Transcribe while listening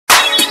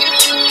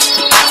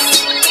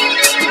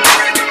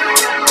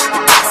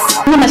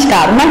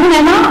नमस्कार, मैं हूं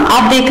नैना।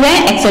 आप देख रहे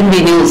हैं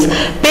XNB न्यूज।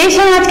 पेश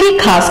है आज की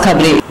खास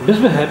खबरें।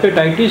 विश्व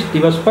हेपेटाइटिस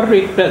दिवस पर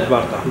एक प्रेस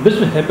वार्ता।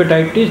 विश्व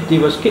हेपेटाइटिस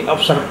दिवस के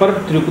अवसर पर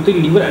Tirupati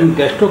liver and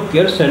gastro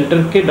care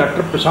centre के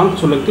डॉक्टर प्रशांत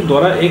सोलंकी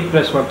द्वारा एक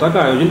प्रेस वार्ता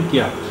का आयोजन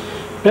किया।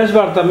 प्रेस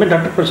वार्ता में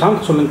डॉक्टर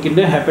प्रशांत सोलंकी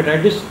ने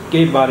हेपेटाइटिस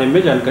के बारे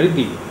में जानकारी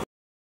दी।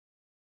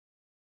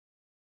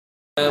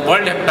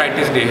 वर्ल्ड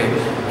हेपेटाइटिस डे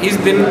है। इस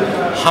दिन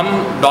हम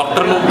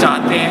डॉक्टर लोग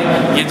चाहते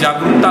हैं ये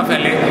जागरूकता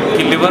फैले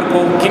कि लिवर को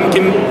किन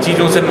किन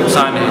चीज़ों से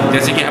नुकसान है,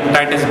 जैसे कि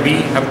हेपेटाइटिस बी,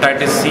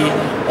 हेपेटाइटिस सी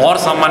और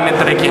सामान्य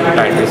तरह की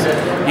हेपेटाइटिस।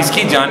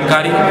 इसकी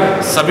जानकारी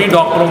सभी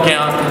डॉक्टरों के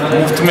यहाँ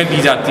मुफ्त में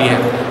दी जाती है।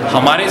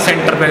 हमारे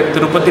सेंटर पे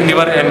Tirupati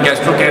liver and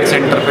gastro care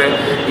centre पे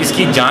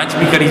इसकी जांच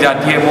भी करी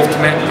जाती है मुफ्त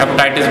में,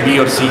 हेपेटाइटिस बी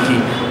और सी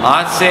की।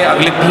 आज से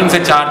अगले 3 से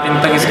 4 दिन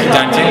तक इसकी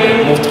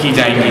जांचें मुफ्त की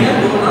जाएंगी।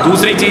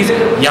 दूसरी चीज़,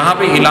 यहाँ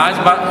पे इलाज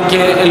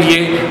के लिए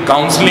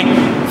काउंसलिंग,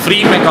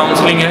 फ्री में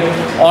काउंसलिंग है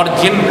और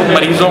जिन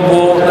मरीजों को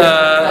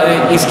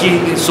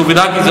इसकी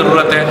सुविधा की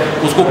ज़रूरत है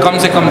उसको कम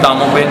से कम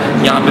दामों पे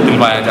यहाँ पे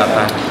दिलवाया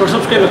जाता है। तो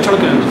सबके लक्षण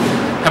क्या हैं?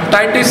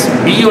 हेपेटाइटिस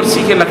बी और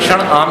सी के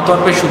लक्षण आमतौर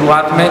पे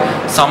शुरुआत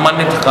में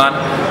सामान्य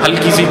थकान,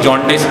 हल्की सी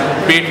जॉन्डिस,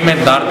 पेट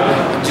में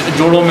दर्द,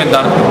 जोड़ों में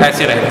दर्द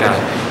ऐसे रहता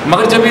है।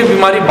 मगर जब ये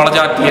बीमारी बढ़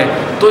जाती है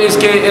तो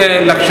इसके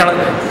लक्षण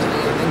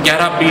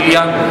गहरा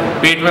पीलिया,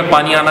 पेट में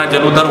पानी आना,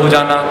 जलोदर हो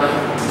जाना,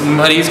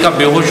 मरीज का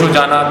बेहोश हो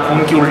जाना,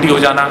 खून की उल्टी हो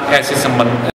जाना ऐसे संबंध